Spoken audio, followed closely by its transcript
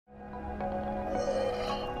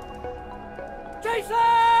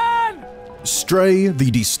Stray, the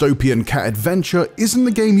dystopian cat adventure, isn't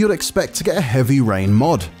the game you'd expect to get a Heavy Rain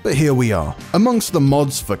mod, but here we are. Amongst the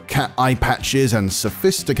mods for cat eye patches and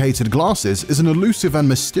sophisticated glasses is an elusive and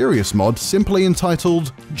mysterious mod simply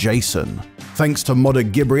entitled Jason. Thanks to modder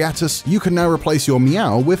Gibriatus, you can now replace your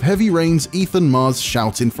meow with Heavy Rain's Ethan Mars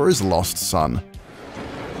shouting for his lost son.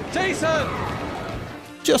 Jason!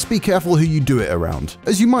 Just be careful who you do it around,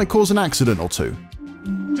 as you might cause an accident or two.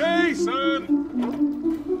 Jason!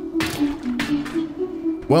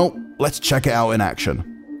 Well, let's check it out in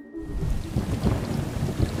action.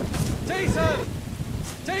 Jason!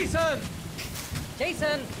 Jason!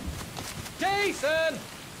 Jason! Jason!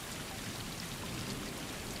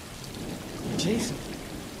 Jason.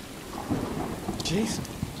 Jason.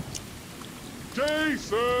 Jason!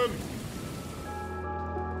 Jason.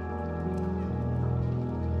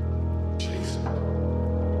 Jason!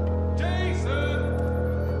 Jason!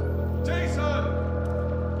 Jason!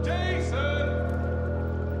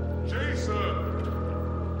 Jason! Jason!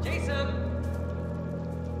 Jason!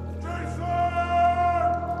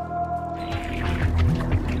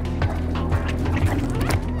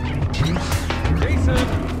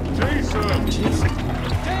 Jason! Jason. Jason! Jason.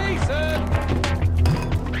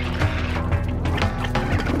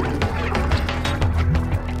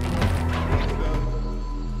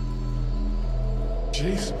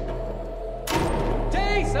 Jason!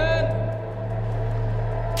 Jason! Jason! Jason! Jason!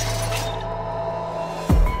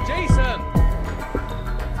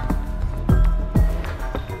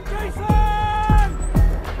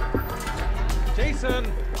 Jason! Jason! Jason!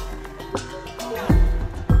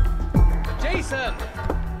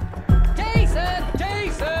 Jason! Jason!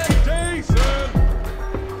 Jason!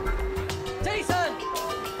 Jason.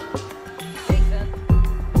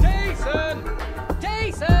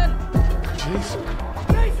 Jason! Jason!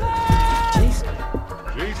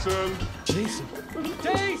 Jason.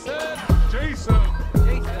 Jason! Jason! Jason! Jason!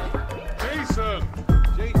 Jason!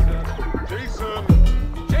 Jason!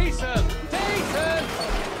 Jason! Jason!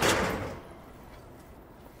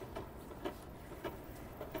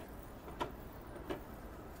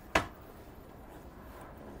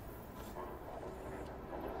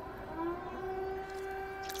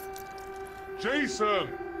 Jason!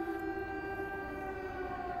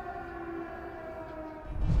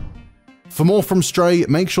 For more from Stray,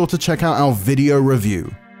 make sure to check out our video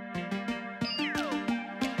review.